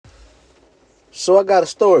So I got a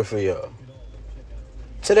story for y'all.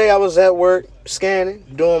 Today I was at work, scanning,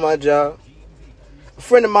 doing my job. A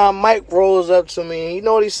friend of mine, Mike, rolls up to me, and you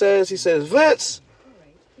know what he says? He says, Vince,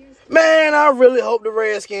 man, I really hope the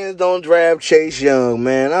Redskins don't draft Chase Young,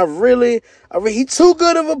 man. He's too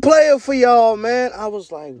good of a player for y'all, man. I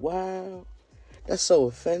was like, wow, that's so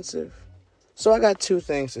offensive. So I got two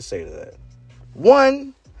things to say to that.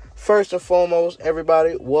 One, first and foremost,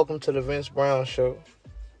 everybody, welcome to the Vince Brown Show.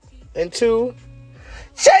 And two,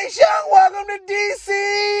 Chase Young, welcome to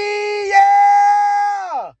DC!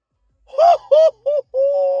 Yeah!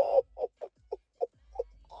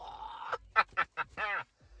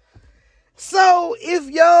 So, if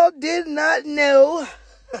y'all did not know,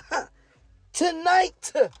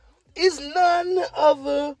 tonight is none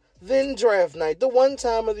other than draft night. The one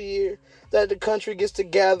time of the year that the country gets to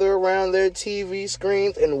gather around their TV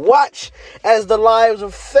screens and watch as the lives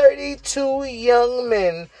of 32 young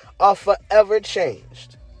men are forever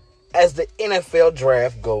changed as the NFL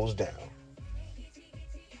draft goes down.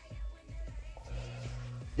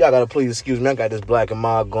 Y'all gotta please excuse me, I got this black and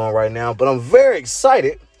mild going right now, but I'm very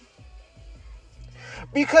excited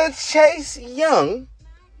because Chase Young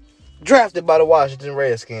drafted by the Washington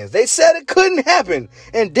Redskins. They said it couldn't happen,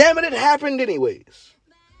 and damn it happened anyways.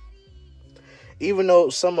 Even though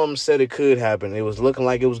some of them said it could happen, it was looking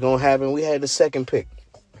like it was going to happen, we had the second pick.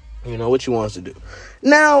 You know, what you want us to do.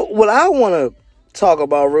 Now, what I want to talk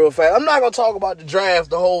about real fast, I'm not going to talk about the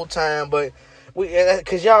draft the whole time, but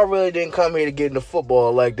because y'all really didn't come here to get into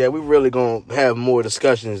football like that. We really going to have more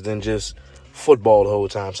discussions than just football the whole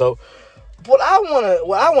time. So, what I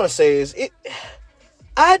want to say is,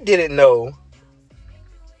 I didn't know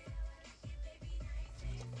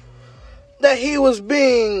that he was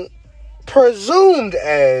being presumed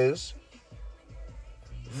as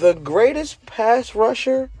the greatest pass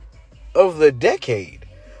rusher of the decade.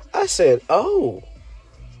 I said, oh.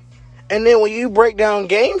 And then when you break down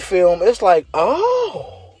game film, it's like,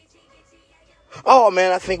 oh. Oh,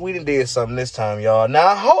 man, I think we did something this time, y'all. Now,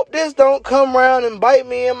 I hope this don't come around and bite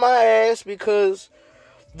me in my ass, because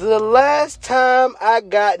the last time I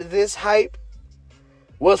got this hype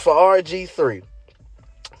was for RG3.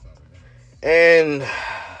 And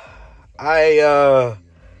I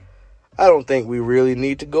don't think we really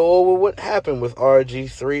need to go over what happened with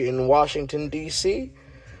RG3 in Washington, D.C.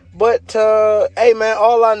 But, hey, man,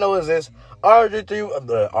 all I know is this. RG3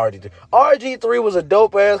 was a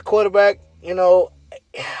dope-ass quarterback. You know,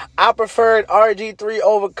 I preferred RG3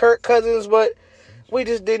 over Kirk Cousins, but we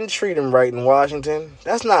just didn't treat him right in Washington.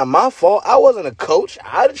 That's not my fault. I wasn't a coach.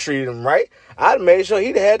 I'd have treated him right. I'd have made sure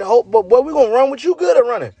he'd had the hope. But, boy, we're going to run what you good at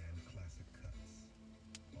running.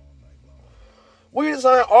 We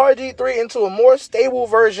designed RG3 into a more stable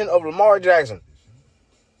version of Lamar Jackson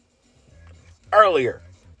earlier.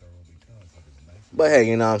 But hey,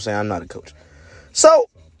 you know what I'm saying? I'm not a coach. So,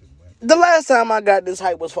 the last time I got this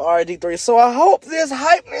hype was for RG3. So, I hope this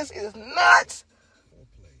hypeness is not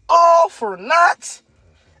all for naught.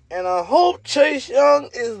 And I hope Chase Young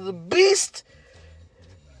is the beast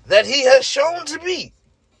that he has shown to be.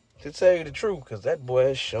 To tell you the truth, because that boy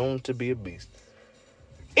has shown to be a beast.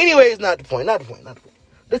 Anyways, not the point.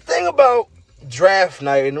 The thing about draft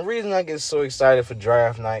night, and the reason I get so excited for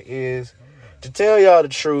draft night is, to tell y'all the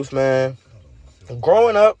truth, man,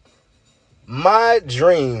 growing up, my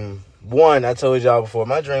dream, I told y'all before,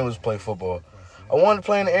 my dream was to play football. I wanted to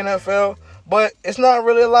play in the NFL, but it's not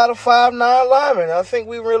really a lot of 5'9" linemen. I think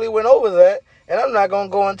we really went over that, and I'm not going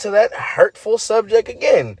to go into that hurtful subject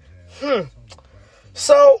again.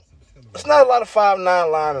 So, it's not a lot of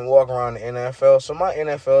 5'9" linemen walking around the NFL, so my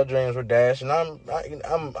NFL dreams were dashed, and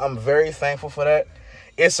I'm very thankful for that.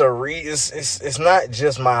 It's not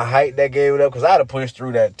just my height that gave it up, because I'd have pushed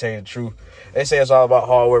through that, to tell you the truth. They say it's all about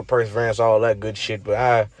hard work, perseverance, all that good shit,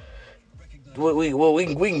 but we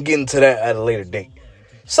can get into that at a later date.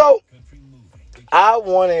 So, I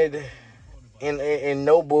wanted, in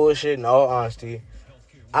no bullshit, in all honesty,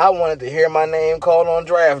 I wanted to hear my name called on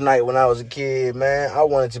draft night when I was a kid, man. I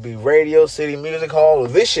wanted to be Radio City Music Hall.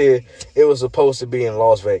 This year, it was supposed to be in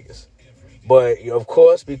Las Vegas. But, of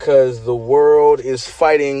course, because the world is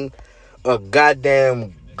fighting a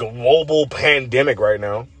goddamn global pandemic right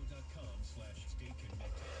now,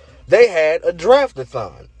 they had a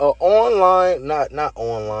draft-a-thon. Online, not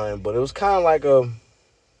online, but it was kind of like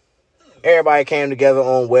everybody came together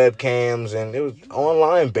on webcams, and it was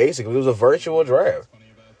online, basically. It was a virtual draft.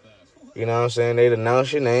 You know what I'm saying? They'd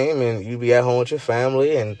announce your name, and you'd be at home with your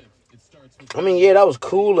family. And, I mean, yeah, that was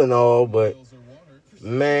cool and all, but,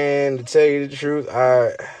 man, to tell you the truth,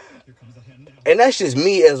 And that's just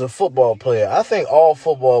me as a football player. I think all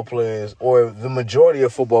football players, or the majority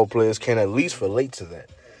of football players, can at least relate to that.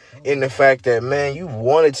 In the fact that, man, you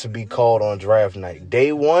wanted to be called on draft night.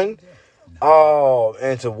 Day one, oh,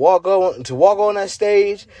 and to walk on that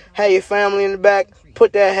stage, have your family in the back,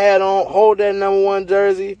 put that hat on, hold that number 1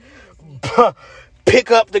 jersey,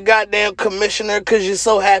 pick up the goddamn commissioner because you're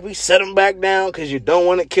so happy, set him back down because you don't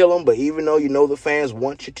want to kill him, but even though you know the fans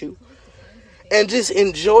want you to. And just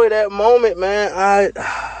enjoy that moment, man.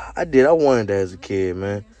 I did. I wanted that as a kid,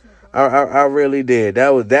 man. I really did.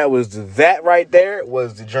 That right there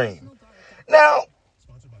was the dream. Now,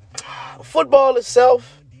 football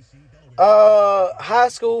itself, high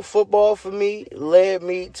school football for me led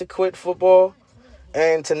me to quit football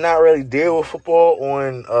and to not really deal with football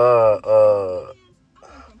on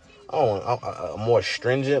a more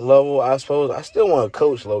stringent level, I suppose. I still want to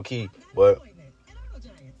coach low key, but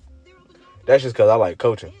that's just because I like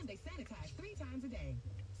coaching.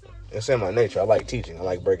 It's in my nature. I like teaching. I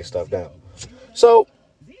like breaking stuff down. So,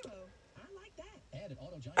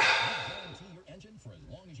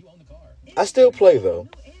 I still play, though.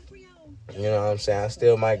 You know what I'm saying? I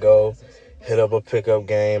still might go hit up a pickup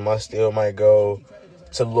game. I still might go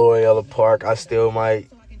to Loyola Park. I still might,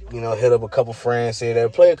 hit up a couple friends here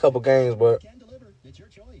that play a couple games, but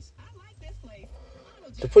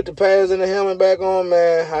to put the pads and the helmet back on,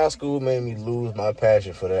 man, high school made me lose my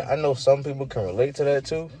passion for that. I know some people can relate to that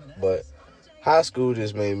too, but high school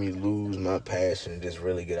just made me lose my passion and just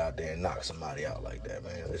really get out there and knock somebody out like that,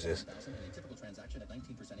 man. It's just,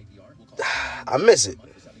 I miss it,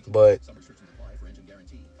 but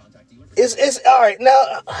it's all right.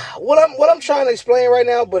 Now, what I'm trying to explain right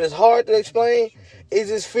now, but it's hard to explain, is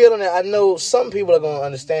this feeling that I know some people are gonna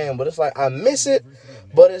understand, but it's like I miss it,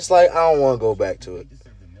 but it's like I don't want to go back to it.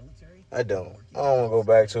 I don't want to go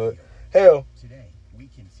back to it. Hell,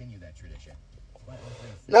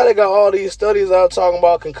 now they got all these studies out talking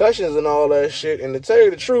about concussions and all that shit. And to tell you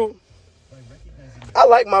the truth, I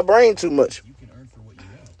like my brain too much.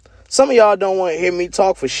 Some of y'all don't want to hear me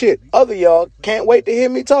talk for shit. Other y'all can't wait to hear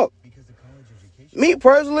me talk. Me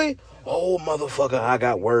personally, oh motherfucker, I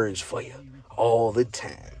got words for you all the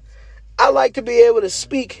time. I like to be able to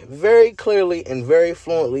speak very clearly and very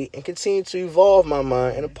fluently and continue to evolve my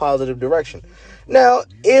mind in a positive direction. Now,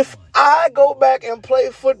 if I go back and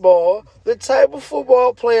play football, the type of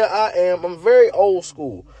football player I am, I'm very old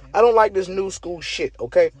school. I don't like this new school shit,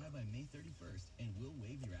 okay?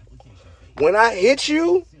 When I hit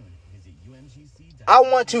you, I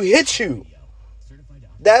want to hit you.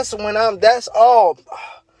 That's all.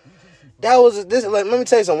 Let me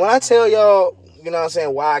tell you something. When I tell y'all, you know what I'm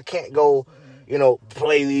saying, why I can't go,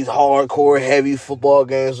 play these hardcore, heavy football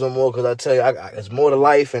games no more, because I tell you, it's more to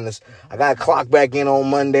life, and I got to clock back in on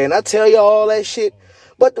Monday, and I tell y'all all that shit.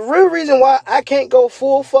 But the real reason why I can't go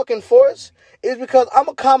full fucking force is because I'm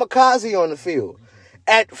a kamikaze on the field.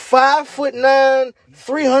 At 5'9",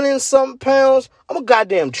 300 and something pounds, I'm a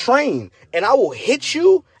goddamn train, and I will hit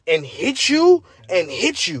you and hit you and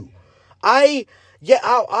hit you. I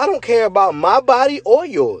don't care about my body or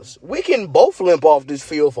yours. We can both limp off this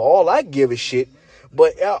field for all I give a shit.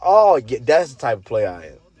 But that's the type of player I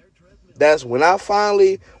am. That's when I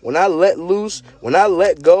let loose, when I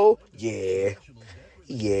let go, yeah,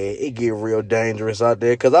 it get real dangerous out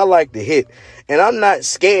there because I like to hit. And I'm not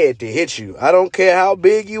scared to hit you. I don't care how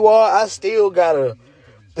big you are. I still gotta,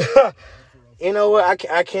 you know what?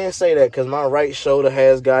 I can't say that because my right shoulder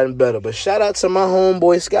has gotten better. But shout out to my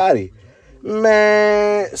homeboy Scotty.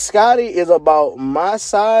 Man, Scotty is about my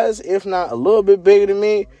size, if not a little bit bigger than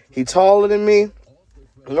me. He taller than me,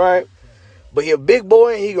 right? But he a big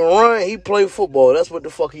boy, and he can run, he play football. That's what the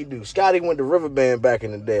fuck he do. Scotty went to Riverbend back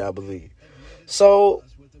in the day, I believe. So,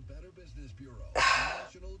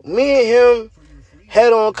 me and him,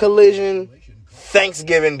 head-on collision,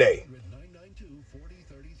 Thanksgiving Day.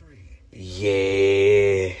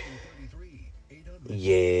 Yeah.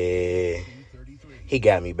 He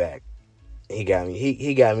got me back. He got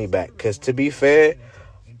me back. Because to be fair,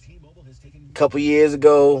 a couple years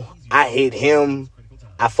ago, I hit him.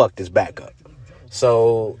 I fucked his back up.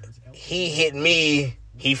 So, he hit me.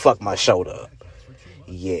 He fucked my shoulder up.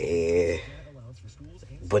 Yeah.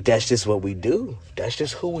 But that's just what we do. That's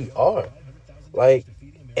just who we are.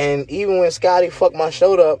 And even when Scotty fucked my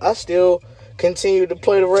shoulder up, I still continued to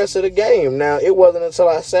play the rest of the game. Now, it wasn't until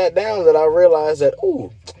I sat down that I realized that,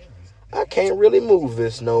 I can't really move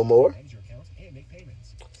this no more.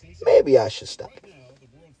 Maybe I should stop.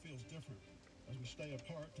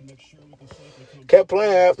 Kept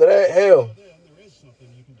playing after that. Hell,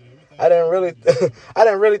 I didn't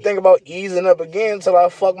really think about easing up again until I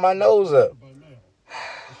fucked my nose up.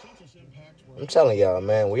 I'm telling y'all,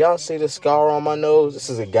 man, when y'all see the scar on my nose,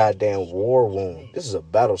 this is a goddamn war wound. This is a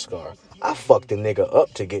battle scar. I fucked a nigga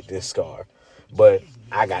up to get this scar. But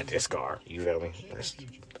I got this scar. You feel me?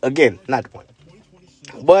 Again, not the point.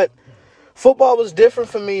 But football was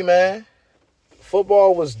different for me, man.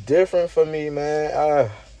 Football was different for me,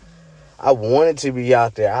 man. I wanted to be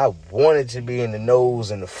out there. I wanted to be in the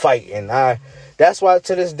nose and the fight. And that's why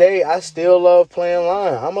to this day, I still love playing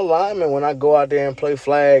line. I'm a lineman when I go out there and play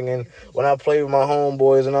flag and when I play with my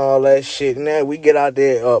homeboys and all that shit. And then we get out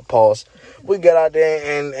there, pause. We get out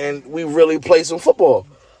there and we really play some football.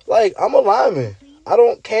 Like, I'm a lineman. I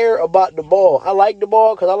don't care about the ball. I like the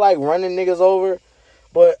ball because I like running niggas over.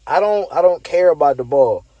 But I don't care about the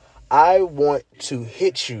ball. I want to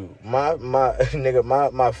hit you. My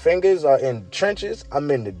fingers are in the trenches. I'm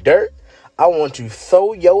in the dirt. I want to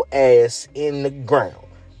throw your ass in the ground.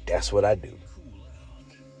 That's what I do.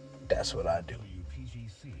 That's what I do.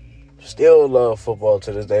 Still love football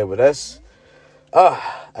to this day, but that's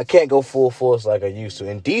I can't go full force like I used to.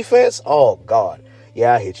 In defense, oh God.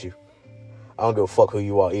 Yeah, I hit you. I don't give a fuck who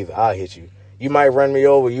you are either. I'll hit you. You might run me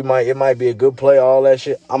over. It might be a good play, all that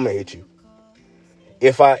shit. I'm gonna hit you.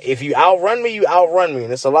 If you outrun me, you outrun me. And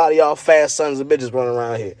there's a lot of y'all fast sons of bitches running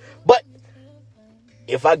around here. But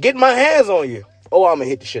if I get my hands on you, I'm gonna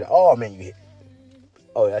hit the shit out. Oh man, you hit.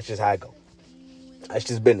 Oh, that's just how I go. That's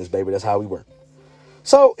just business, baby. That's how we work.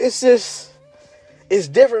 So it's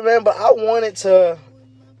different, man. But I wanted to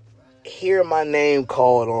hear my name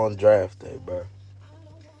called on draft day, bro.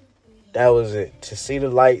 That was it. To see the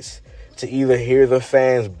lights. To either hear the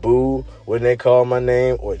fans boo when they call my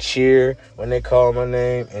name or cheer when they call my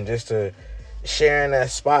name, and just to share in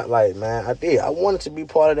that spotlight, man. I wanted to be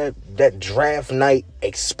part of that draft night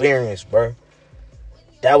experience, bro.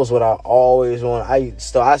 That was what I always wanted.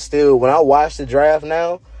 I still, when I watch the draft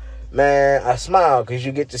now, man, I smile because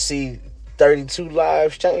you get to see 32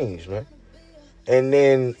 lives change, man. And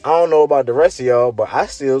then, I don't know about the rest of y'all, but I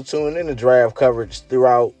still tune in to draft coverage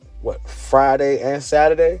throughout, Friday and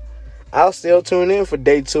Saturday. I'll still tune in for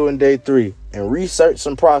day 2 and day 3 and research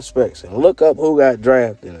some prospects and look up who got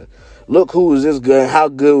drafted and look who was this good, how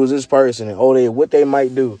good was this person, and what they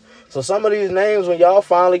might do. So some of these names, when y'all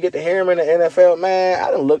finally get to hear him in the NFL, man,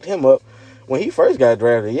 I done looked him up when he first got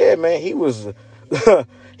drafted. Yeah, man, he was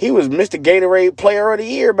he was Mr. Gatorade Player of the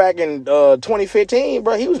Year back in 2015,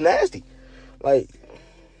 bro. He was nasty. But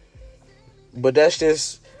that's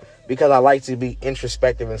just because I like to be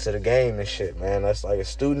introspective into the game and shit, man. That's like a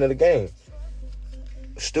student of the game.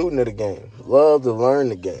 Love to learn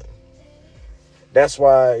the game. That's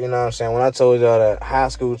why, you know what I'm saying, when I told y'all that high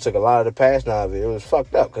school took a lot of the passion out of it, it was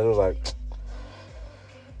fucked up. Because it was like,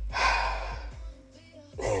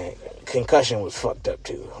 man, concussion was fucked up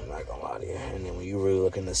too. I'm not going to lie to you. And then when you really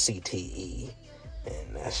look into CTE,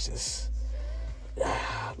 and that's just,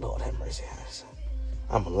 Lord have mercy.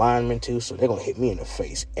 I'm a lineman too, so they're going to hit me in the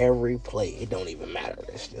face every play. It don't even matter.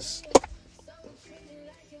 It's just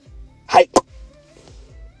hype.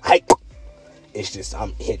 It's just,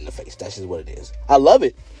 I'm hitting the face. That's just what it is. I love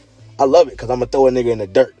it because I'm going to throw a nigga in the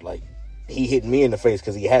dirt. Like, he hitting me in the face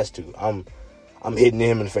because he has to. I'm hitting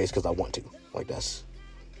him in the face because I want to.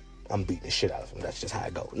 I'm beating the shit out of him. That's just how I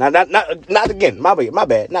go. Not again. My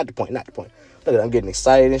bad. Not the point. Look, I'm getting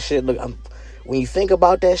excited and shit. Look, when you think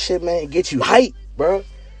about that shit, man, it gets you hype. Bro,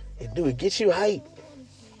 it gets you hype.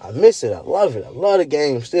 I miss it. I love it. I love the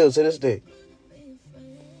game still to this day.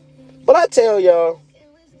 But I tell y'all,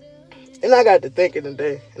 and I got to thinking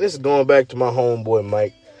today, and this is going back to my homeboy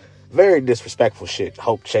Mike. Very disrespectful shit.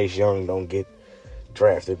 Hope Chase Young don't get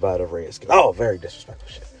drafted by the Redskins. Oh, very disrespectful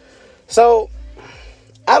shit. So,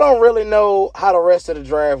 I don't really know how the rest of the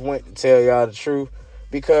draft went, to tell y'all the truth.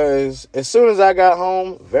 Because as soon as I got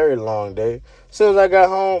home, very long day. As soon as I got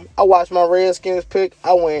home, I watched my Redskins pick.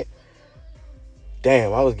 I went,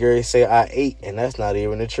 damn, I was going to say I ate, and that's not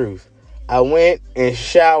even the truth. I went and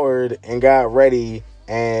showered and got ready,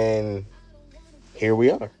 and here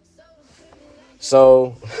we are.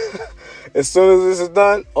 So, as soon as this is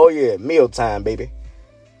done, oh yeah, mealtime, baby.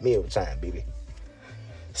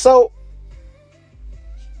 So,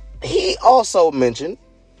 he also mentioned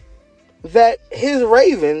that his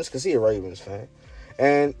Ravens, because he's a Ravens fan,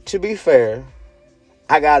 and to be fair,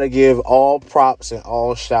 I got to give all props and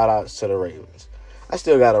all shout-outs to the Ravens. I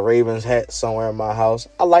still got a Ravens hat somewhere in my house.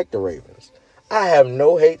 I like the Ravens. I have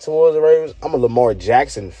no hate towards the Ravens. I'm a Lamar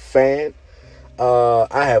Jackson fan. I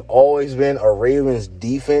have always been a Ravens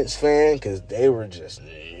defense fan because they were just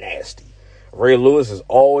nasty. Ray Lewis has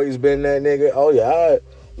always been that nigga. Oh, yeah,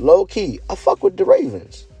 low-key, I fuck with the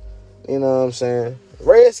Ravens. You know what I'm saying?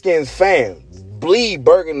 Redskins fan, bleed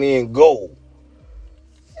burgundy and gold.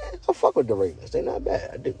 I fuck with the Ravens. They not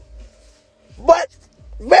bad. I do. But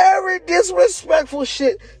very disrespectful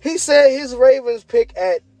shit. He said his Ravens pick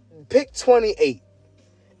at pick 28.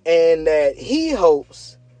 And that he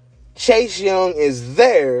hopes Chase Young is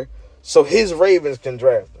there so his Ravens can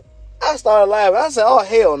draft him. I started laughing. I said, oh,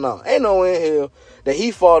 hell no. Ain't no in hell that he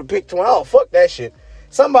fall to pick 20. Oh, fuck that shit.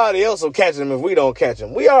 Somebody else will catch him if we don't catch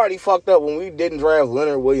him. We already fucked up when we didn't draft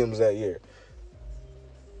Leonard Williams that year.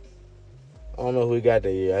 I don't know who we got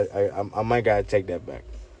that year. I might gotta take that back.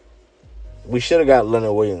 We should have got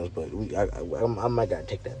Leonard Williams, but I might gotta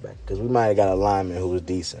take that back because we might have got a lineman who was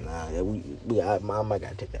decent. I might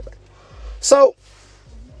gotta take that back. So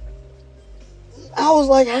I was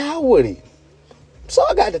like, how would he? So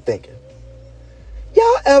I got to thinking,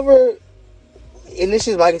 y'all ever? And this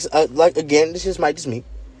is this is might just me.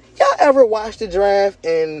 Y'all ever watch the draft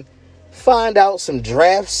and find out some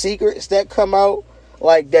draft secrets that come out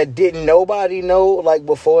like that didn't nobody know like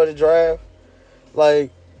before the draft?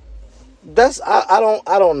 Like I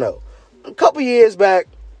don't know. A couple years back,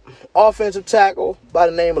 offensive tackle by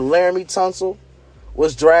the name of Laramie Tunsil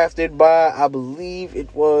was drafted by, I believe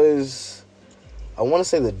it was, I want to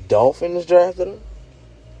say the Dolphins drafted him.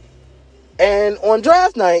 And on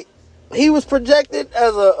draft night, he was projected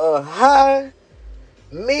as a high,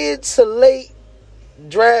 mid to late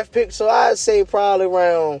draft pick. So I'd say probably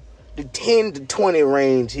around the 10 to 20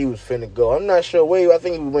 range he was finna go. I'm not sure where. I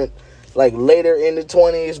think he went like later in the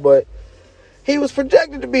 20s, but he was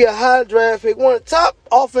projected to be a high draft pick, one of the top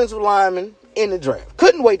offensive linemen in the draft.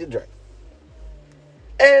 Couldn't wait to draft.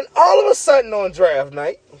 And all of a sudden on draft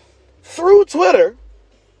night, through Twitter,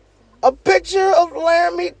 a picture of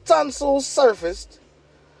Laramie Tunsil surfaced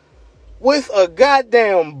with a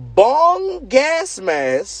goddamn bong gas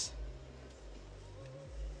mask.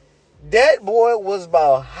 That boy was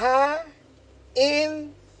about high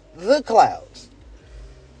in the clouds.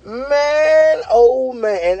 Man, oh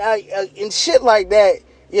man. And shit like that,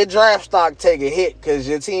 your draft stock take a hit because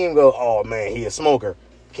your team go, oh man, he a smoker.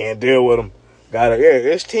 Can't deal with him.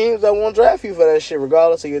 It's teams that won't draft you for that shit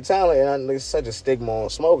regardless of your talent. And there's such a stigma on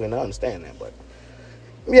smoking. I understand that, but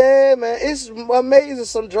yeah, man, it's amazing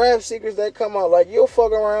some draft secrets that come out. Like, you'll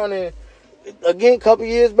fuck around and, again, a couple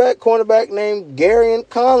years back, cornerback named Garyon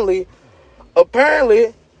Conley,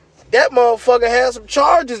 apparently that motherfucker had some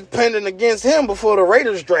charges pending against him before the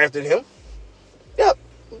Raiders drafted him. Yep,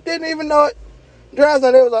 didn't even know it. Draft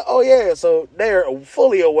night, they was like, oh yeah, so they're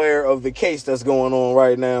fully aware of the case that's going on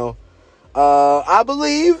right now. I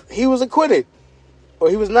believe he was acquitted. Or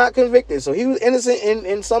he was not convicted. So he was innocent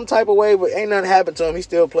in some type of way, but ain't nothing happened to him. He's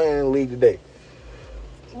still playing in the league today.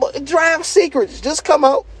 But draft secrets just come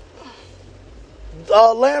out.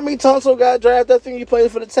 Laramie Tunsil got drafted. I think he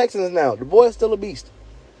plays for the Texans now. The boy is still a beast.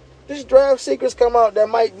 Just draft secrets come out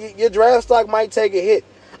that your draft stock might take a hit.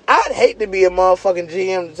 I'd hate to be a motherfucking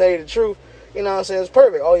GM to tell you the truth. You know what I'm saying? It's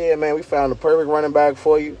perfect. Oh yeah, man, we found the perfect running back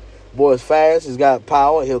for you. Boy's fast. He's got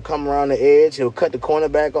power. He'll come around the edge. He'll cut the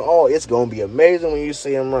cornerback. Oh, it's going to be amazing when you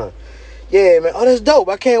see him run. Yeah, man. Oh, that's dope.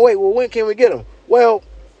 I can't wait. Well, when can we get him? Well,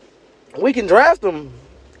 we can draft him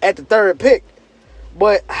at the 3rd pick.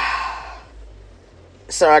 But,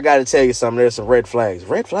 sir, I got to tell you something. There's some red flags.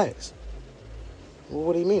 Red flags? Well,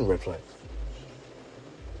 what do you mean red flags?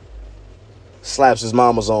 Slaps his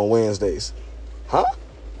mamas on Wednesdays. Huh?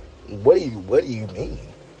 What do you mean?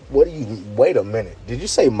 Wait a minute. Did you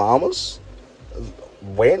say mamas?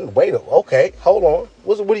 Okay, hold on.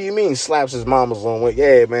 What do you mean slaps his mamas on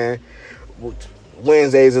Wednesday? Yeah, man.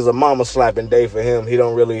 Wednesdays is a mama slapping day for him. He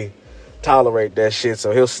don't really tolerate that shit,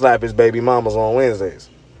 so he'll slap his baby mamas on Wednesdays.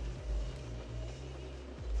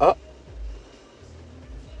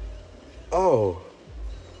 Oh.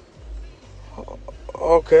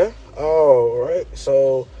 Okay. All right.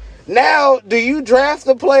 So now, do you draft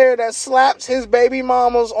the player that slaps his baby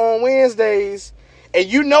mamas on Wednesdays and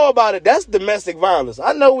you know about it? That's domestic violence.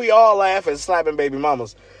 I know we all laugh at slapping baby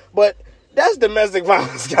mamas, but that's domestic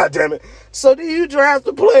violence, goddammit. So do you draft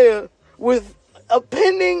a player with a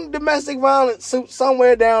pending domestic violence suit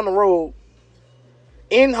somewhere down the road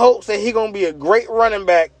in hopes that he gonna be a great running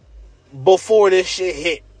back before this shit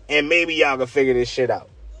hit and maybe y'all can figure this shit out?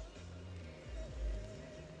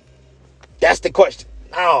 That's the question.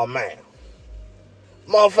 Oh, man.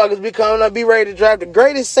 Motherfuckers be ready to draft the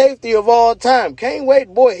greatest safety of all time. Can't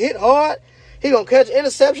wait. Boy, hit hard. He gonna catch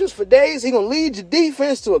interceptions for days. He gonna lead your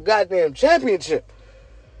defense to a goddamn championship.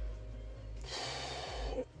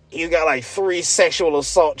 He's got like 3 sexual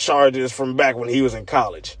assault charges from back when he was in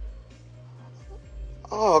college.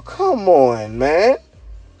 Oh, come on, man.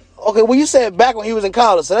 Okay, well, you said back when he was in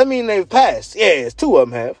college, so that means they've passed. Yes, 2 of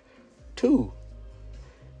them have. 2.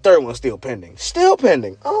 Third one's still pending. Still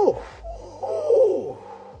pending. Oh.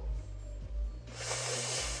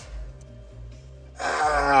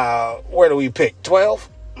 Where do we pick? 12?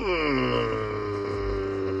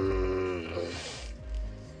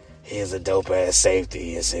 He's a dope-ass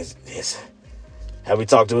safety. Have we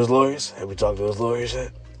talked to his lawyers?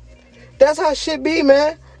 Yet? That's how shit be,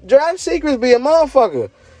 man. Draft secrets be a motherfucker.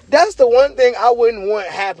 That's the one thing I wouldn't want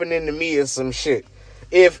happening to me is some shit.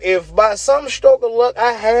 If by some stroke of luck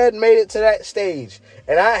I had made it to that stage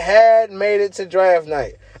and I had made it to draft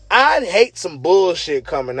night, I'd hate some bullshit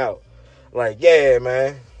coming out. Like, yeah,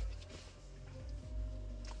 man.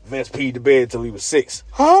 Vince peed the bed till he was 6.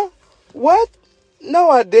 Huh? What? No,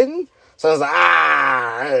 I didn't. So I was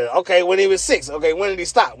like, okay, when he was 6. Okay, when did he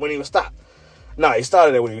stop? No, he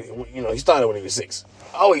started when he started when he was 6.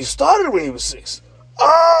 Oh, he started when he was 6.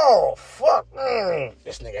 Oh, fuck.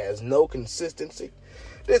 This nigga has no consistency.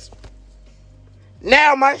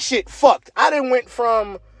 Now my shit fucked. I done went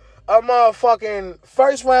from a motherfucking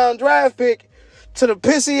first round draft pick to the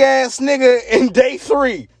pissy ass nigga in day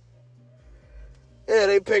 3. Yeah,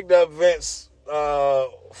 they picked up Vince,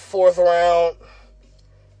 4th round,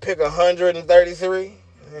 pick 133.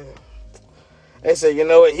 They said, you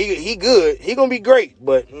know what, he good. He gonna be great,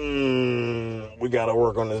 but we gotta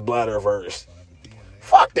work on his bladder first.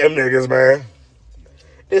 Fuck them niggas, man.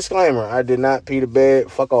 Disclaimer, I did not pee the bed.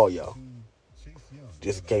 Fuck all y'all.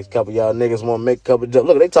 Just in case a couple of y'all niggas want to make a couple of jokes.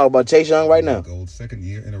 Look, they talk about Chase Young right now. Gold second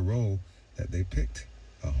year in a row that they picked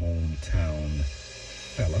a hometown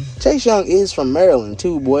fella. Chase Young is from Maryland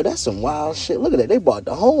too, boy. That's some wild shit. Look at that. They brought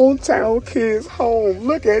the hometown kids home.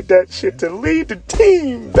 Look at that shit to lead the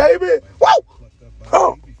team, baby.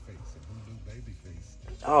 Whoa!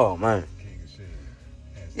 Oh man.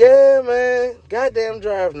 Yeah, man. Goddamn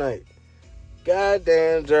draft night,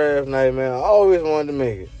 man. I always wanted to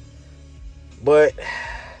make it. But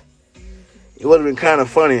it would have been kind of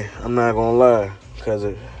funny, I'm not going to lie.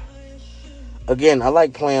 Because, again, I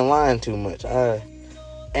like playing line too much.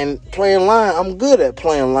 And playing line, I'm good at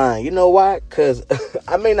playing line. You know why? Because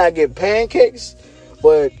I may not get pancakes,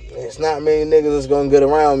 but it's not many niggas that's going to get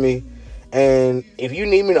around me. And if you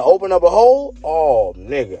need me to open up a hole, oh,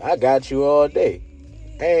 nigga, I got you all day.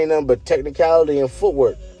 Ain't nothing but technicality and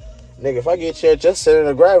footwork. Nigga, if I get you just center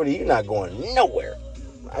of gravity, you're not going nowhere.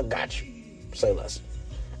 I got you. Say less.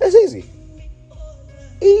 It's easy.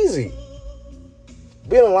 Easy.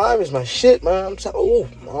 Being alive is my shit, man. I'm so,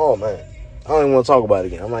 oh, man. I don't even want to talk about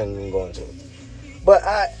it again. I'm not even going to. But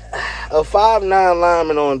a 5'9"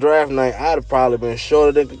 lineman on draft night, I'd have probably been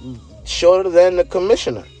shorter than the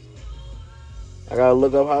commissioner. I gotta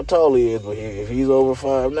look up how tall he is, but if he's over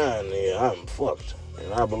 5'9", then I'm fucked.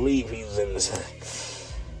 And I believe he's in this.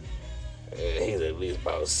 He's at least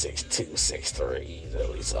about 6'2", 6'3". He's at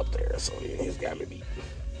least up there, so he's got me beat.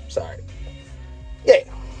 Sorry. Yeah.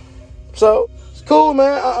 So, it's cool,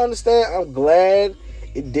 man. I understand. I'm glad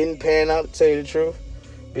it didn't pan out, to tell you the truth,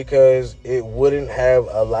 because it wouldn't have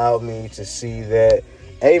allowed me to see that,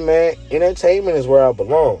 hey, man, entertainment is where I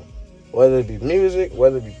belong. Whether it be music,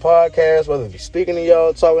 whether it be podcasts, whether it be speaking to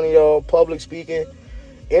y'all, talking to y'all, public speaking,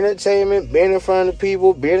 entertainment, being in front of the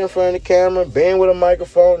people, being in front of the camera, being with a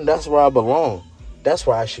microphone, that's where I belong. That's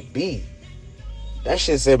where I should be. That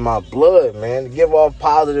shit's in my blood, man. To give off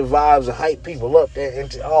positive vibes and hype people up there.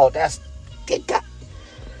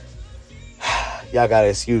 Y'all gotta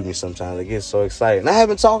excuse me sometimes. I get so excited. And I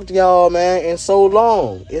haven't talked to y'all, man, in so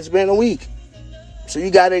long. It's been a week. So you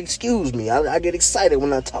gotta excuse me. I get excited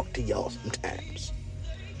when I talk to y'all sometimes.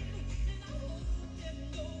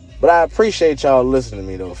 But I appreciate y'all listening to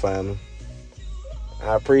me, though, family.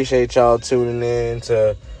 I appreciate y'all tuning in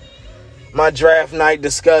to my draft night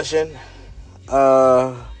discussion.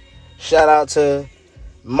 Shout out to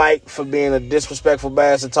Mike for being a disrespectful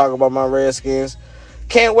bastard talking about my Redskins.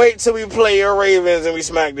 Can't wait till we play your Ravens and we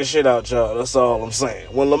smack the shit out y'all. That's all I'm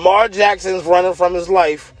saying. When Lamar Jackson's running from his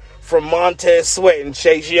life from Montez Sweat and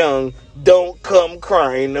Chase Young, don't come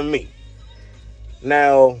crying to me.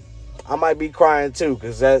 Now, I might be crying too,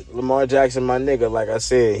 because that Lamar Jackson, my nigga, like I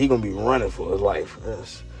said, he gonna be running for his life.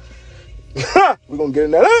 Yes. We gonna get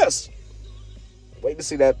in that ass. Wait to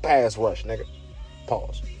see that pass rush, nigga.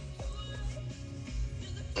 Pause.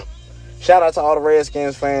 Shout out to all the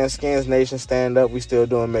Redskins fans. Skins Nation, stand up. We still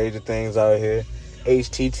doing major things out here.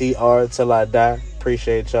 HTTR till I die.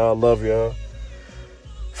 Appreciate y'all. Love y'all.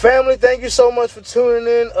 Family, thank you so much for tuning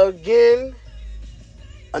in again.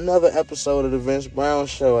 Another episode of the Vince Brown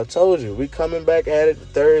Show. I told you, we coming back at it.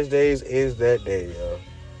 Thursdays is that day, y'all.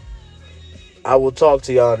 I will talk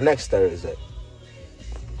to y'all next Thursday.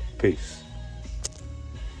 Peace.